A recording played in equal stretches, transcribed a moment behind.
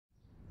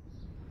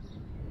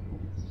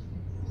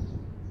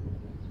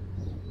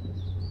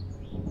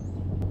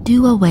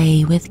Do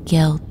away with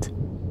guilt.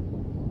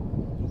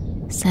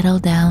 Settle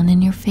down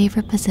in your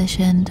favorite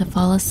position to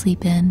fall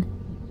asleep in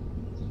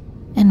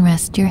and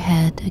rest your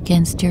head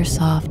against your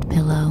soft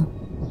pillow,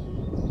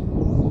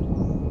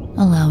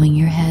 allowing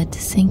your head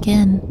to sink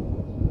in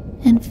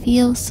and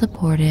feel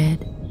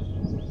supported.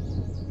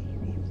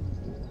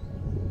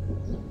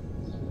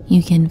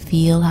 You can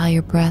feel how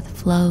your breath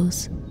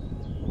flows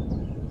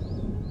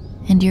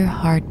and your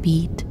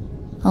heartbeat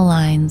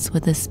aligns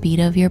with the speed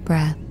of your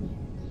breath.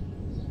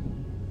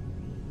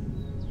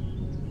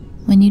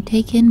 When you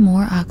take in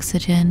more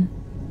oxygen,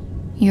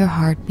 your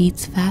heart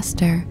beats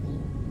faster,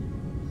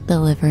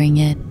 delivering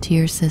it to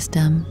your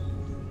system.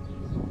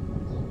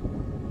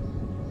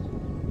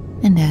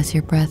 And as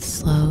your breath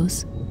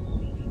slows,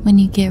 when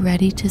you get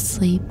ready to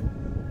sleep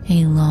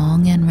a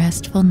long and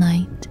restful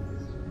night,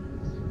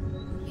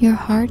 your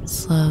heart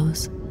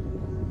slows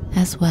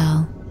as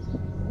well,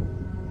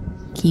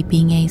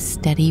 keeping a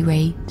steady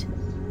rate,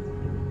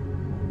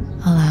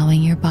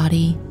 allowing your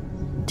body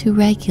to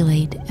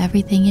regulate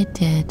everything it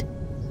did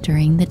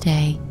during the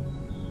day,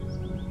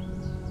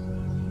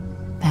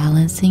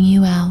 balancing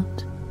you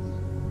out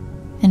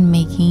and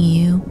making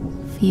you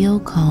feel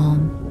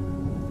calm,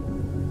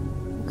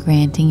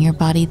 granting your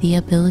body the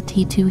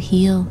ability to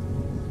heal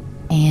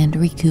and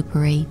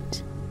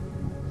recuperate.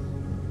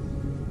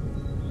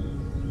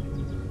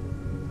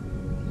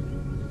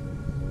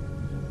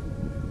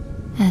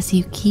 As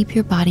you keep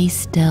your body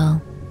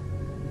still,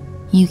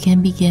 you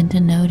can begin to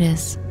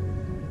notice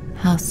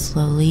how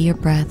slowly your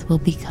breath will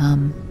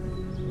become.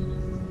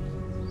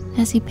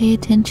 As you pay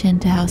attention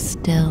to how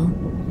still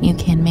you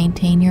can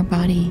maintain your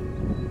body.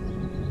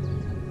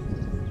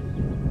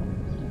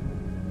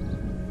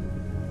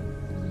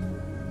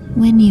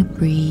 When you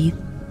breathe,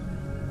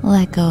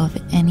 let go of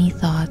any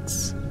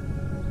thoughts,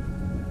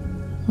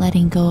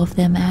 letting go of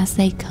them as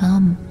they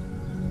come.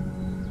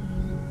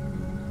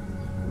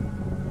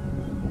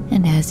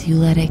 And as you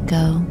let it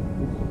go,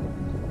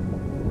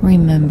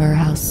 remember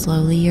how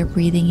slowly your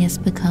breathing is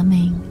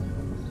becoming.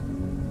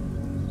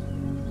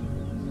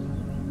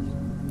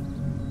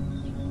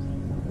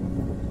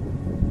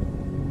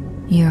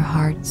 Your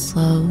heart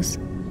slows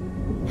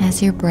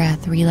as your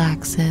breath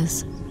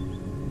relaxes,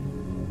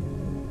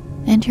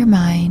 and your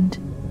mind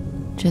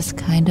just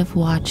kind of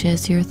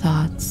watches your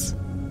thoughts.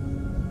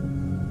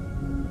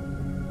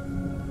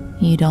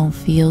 You don't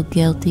feel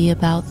guilty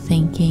about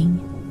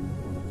thinking.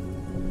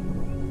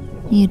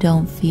 You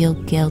don't feel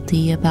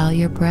guilty about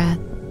your breath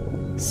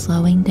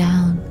slowing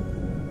down.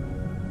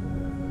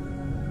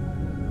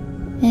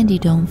 And you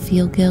don't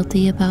feel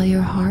guilty about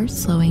your heart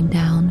slowing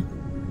down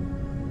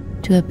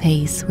to a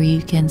pace where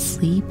you can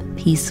sleep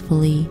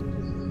peacefully.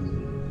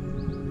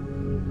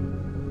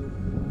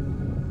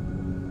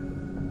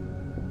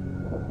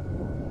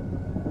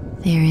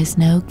 There is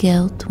no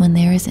guilt when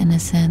there is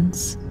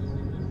innocence.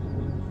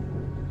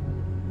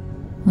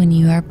 When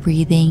you are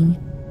breathing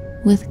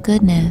with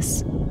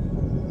goodness,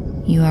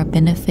 you are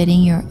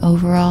benefiting your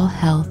overall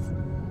health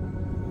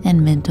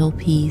and mental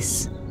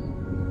peace.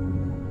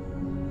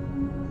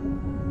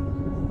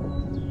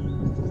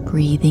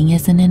 Breathing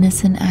is an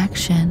innocent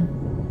action.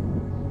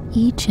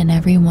 Each and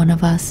every one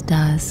of us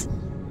does.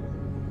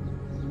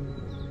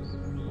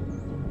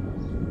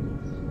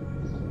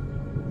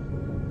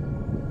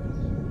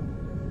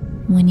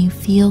 When you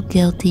feel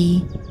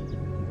guilty,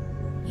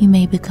 you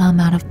may become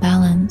out of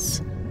balance,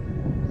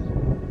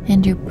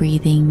 and your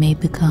breathing may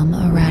become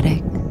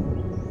erratic.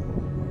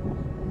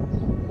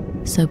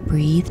 So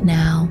breathe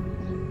now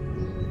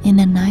in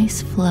a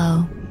nice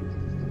flow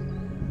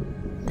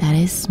that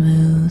is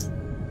smooth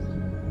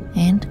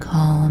and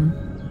calm,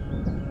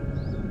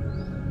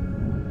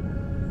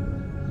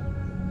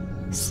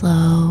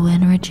 slow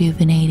and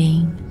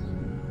rejuvenating.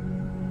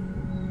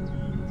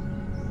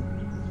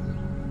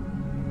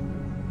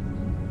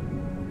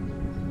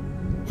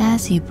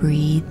 As you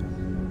breathe,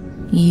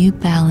 you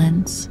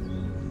balance,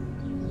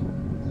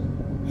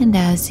 and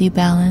as you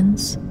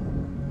balance,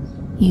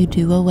 you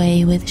do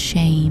away with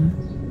shame.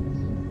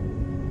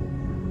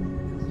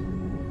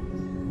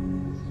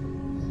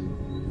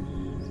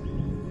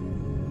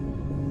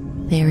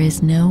 There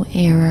is no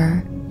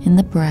error in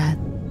the breath.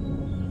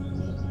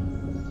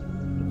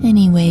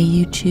 Any way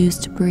you choose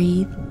to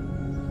breathe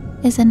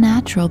is a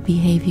natural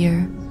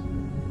behavior.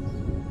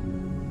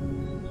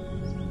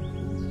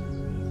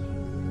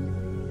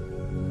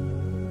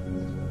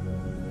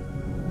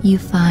 You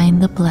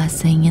find the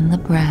blessing in the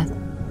breath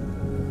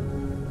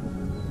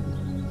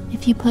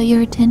if you put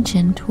your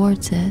attention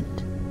towards it.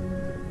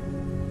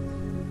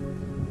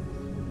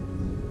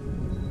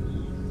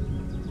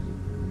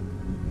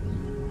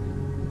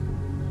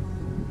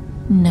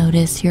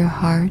 Notice your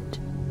heart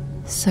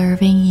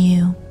serving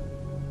you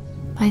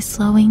by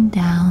slowing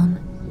down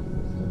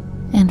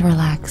and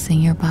relaxing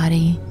your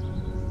body.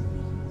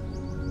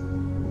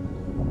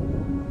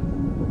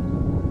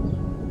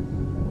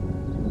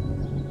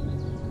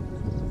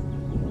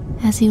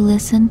 As you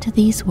listen to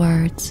these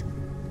words,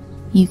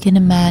 you can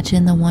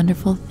imagine the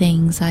wonderful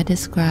things I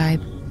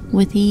describe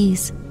with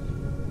ease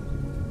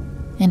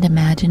and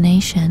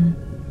imagination.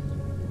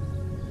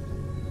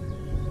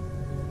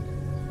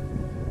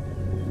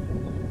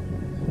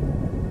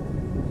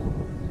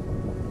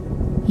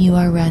 You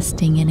are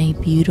resting in a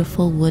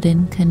beautiful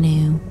wooden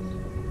canoe,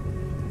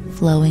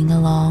 flowing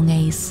along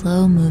a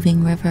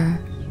slow-moving river.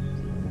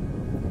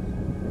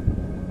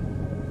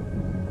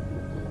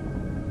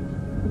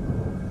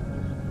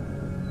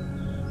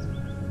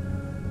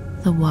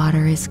 The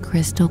water is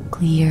crystal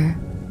clear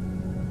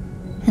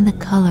and the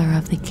color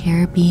of the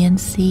Caribbean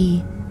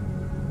Sea.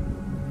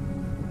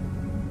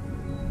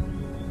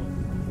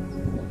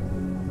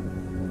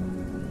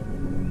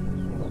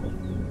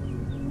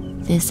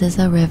 This is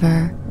a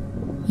river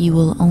you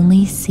will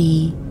only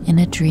see in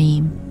a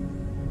dream.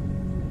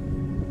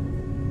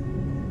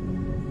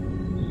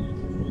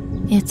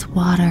 Its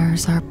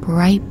waters are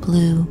bright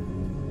blue,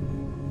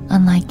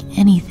 unlike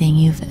anything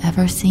you've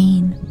ever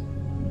seen.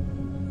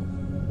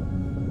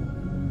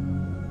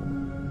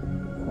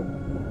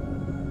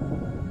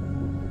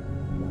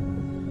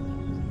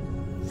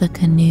 The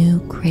canoe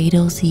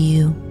cradles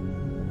you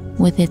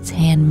with its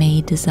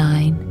handmade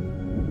design.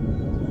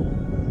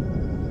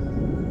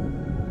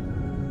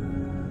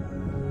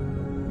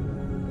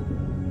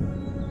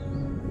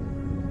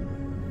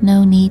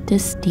 No need to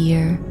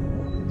steer.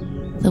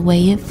 The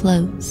way it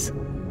floats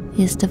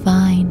is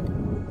divine.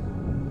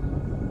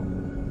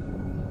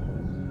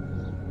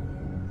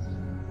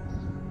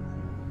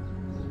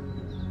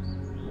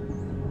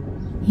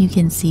 You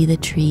can see the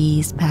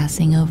trees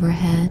passing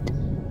overhead,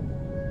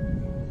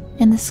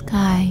 and the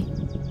sky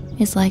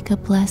is like a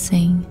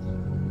blessing,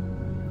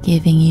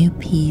 giving you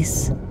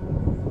peace.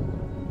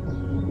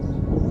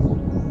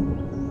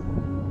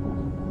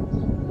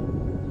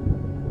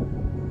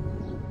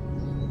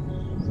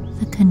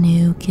 The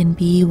canoe can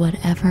be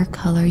whatever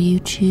color you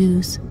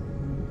choose,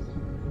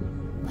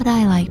 but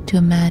I like to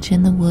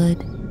imagine the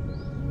wood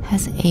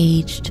has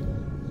aged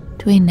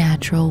to a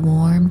natural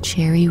warm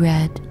cherry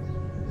red.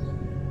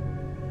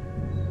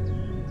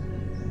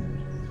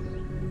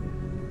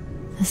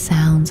 The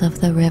sounds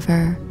of the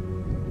river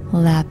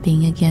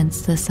lapping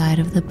against the side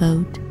of the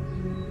boat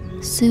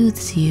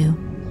soothes you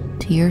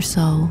to your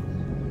soul.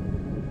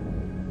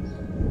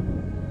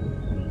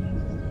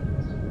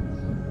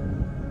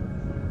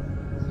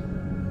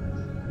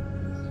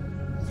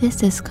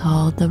 This is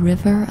called the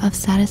River of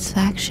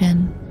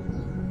Satisfaction,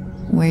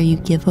 where you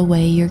give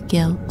away your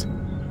guilt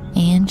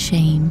and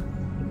shame.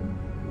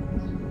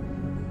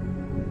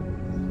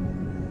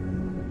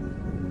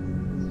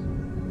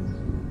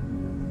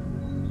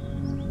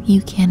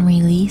 You can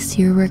release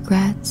your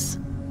regrets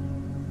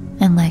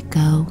and let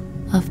go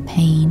of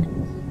pain.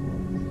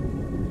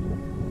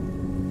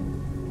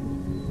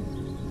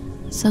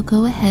 So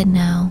go ahead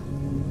now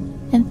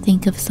and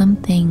think of some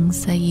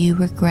things that you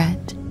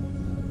regret.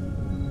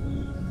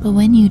 But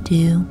when you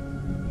do,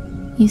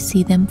 you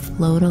see them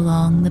float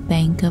along the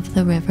bank of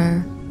the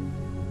river,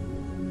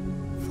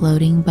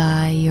 floating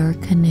by your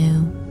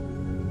canoe.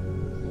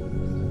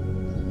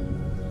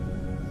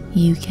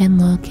 You can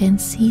look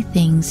and see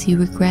things you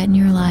regret in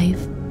your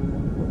life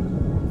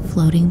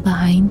floating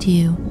behind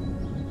you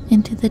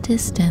into the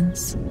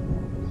distance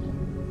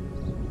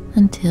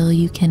until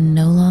you can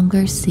no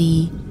longer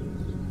see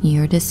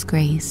your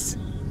disgrace.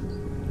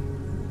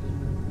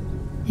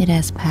 It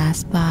has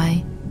passed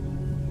by,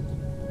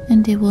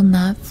 and it will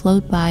not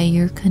float by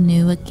your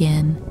canoe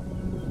again,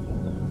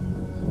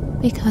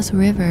 because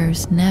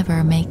rivers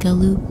never make a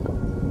loop.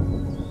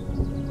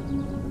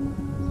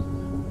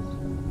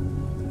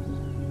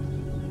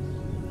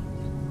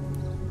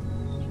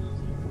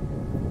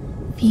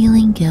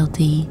 Feeling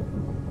guilty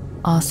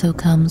also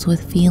comes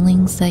with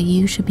feelings that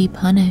you should be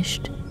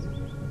punished.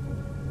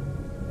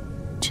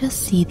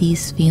 Just see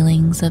these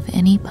feelings of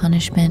any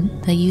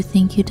punishment that you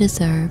think you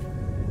deserve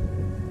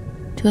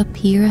to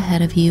appear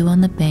ahead of you on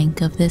the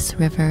bank of this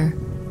river,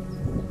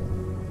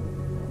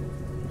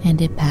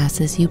 and it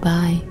passes you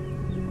by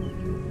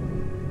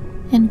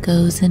and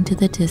goes into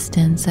the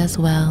distance as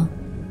well,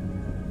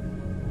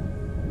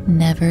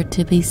 never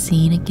to be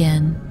seen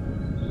again.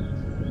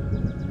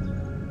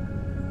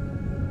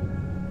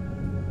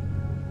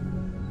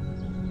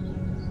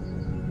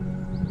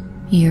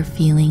 Your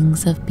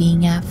feelings of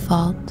being at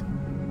fault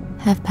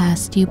have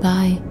passed you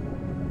by,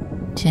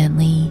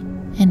 gently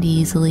and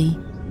easily,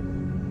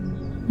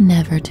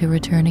 never to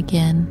return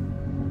again.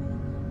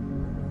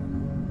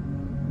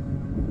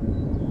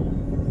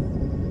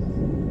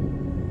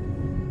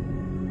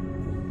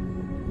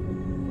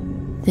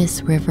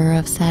 This river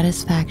of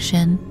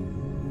satisfaction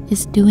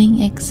is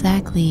doing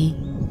exactly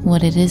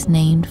what it is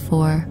named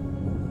for.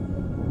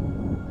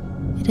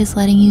 It is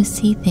letting you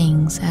see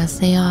things as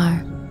they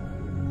are,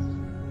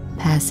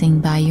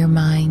 passing by your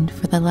mind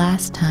for the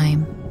last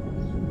time.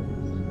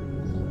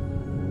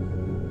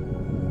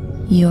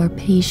 Your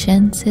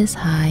patience is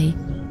high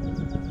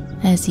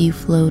as you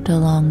float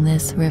along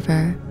this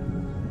river.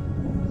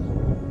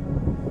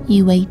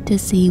 You wait to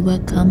see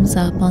what comes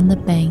up on the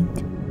bank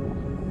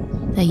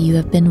that you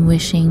have been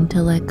wishing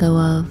to let go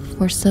of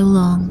for so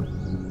long.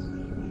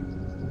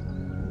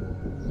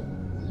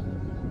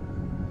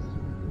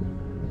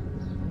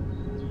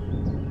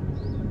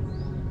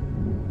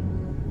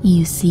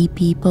 You see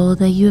people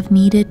that you have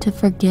needed to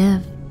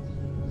forgive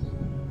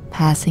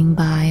passing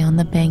by on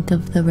the bank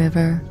of the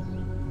river.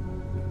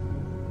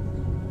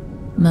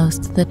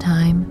 Most of the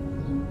time,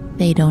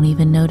 they don't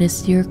even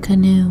notice your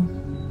canoe.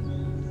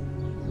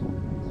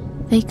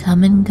 They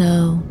come and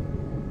go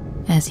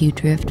as you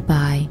drift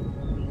by,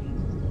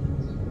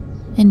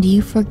 and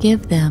you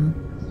forgive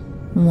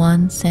them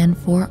once and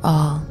for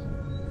all.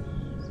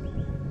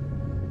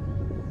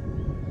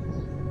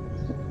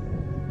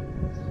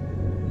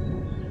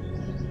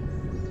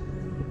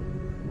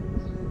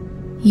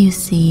 You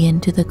see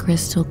into the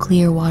crystal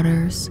clear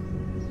waters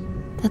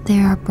that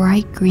there are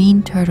bright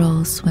green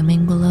turtles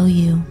swimming below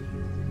you.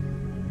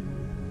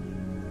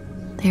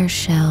 Their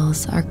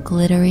shells are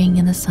glittering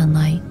in the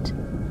sunlight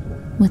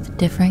with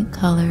different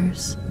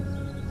colors.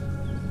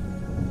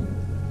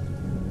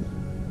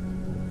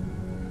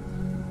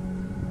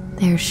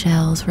 Their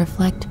shells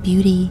reflect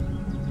beauty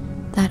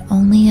that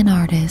only an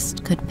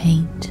artist could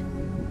paint.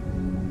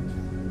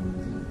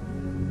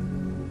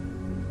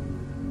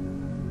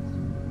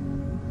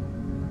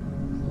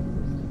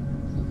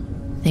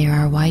 There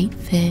are white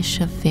fish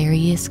of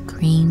various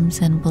creams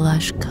and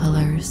blush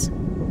colors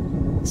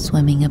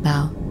swimming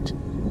about,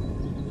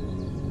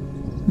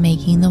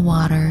 making the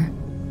water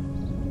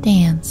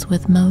dance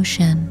with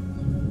motion.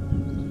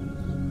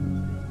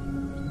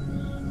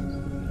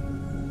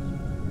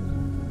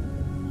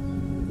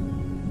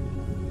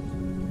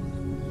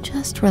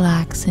 Just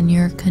relax in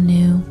your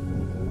canoe,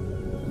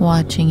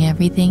 watching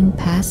everything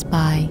pass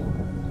by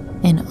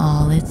in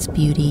all its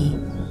beauty.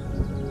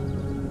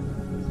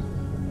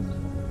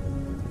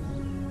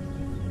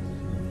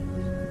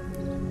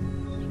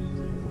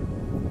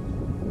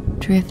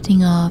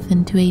 Drifting off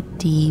into a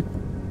deep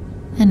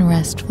and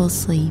restful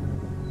sleep,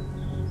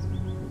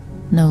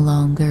 no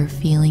longer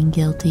feeling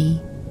guilty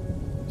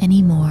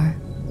anymore.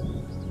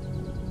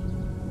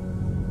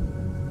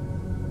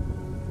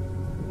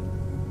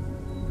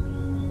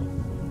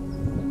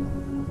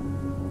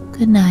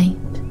 Good night.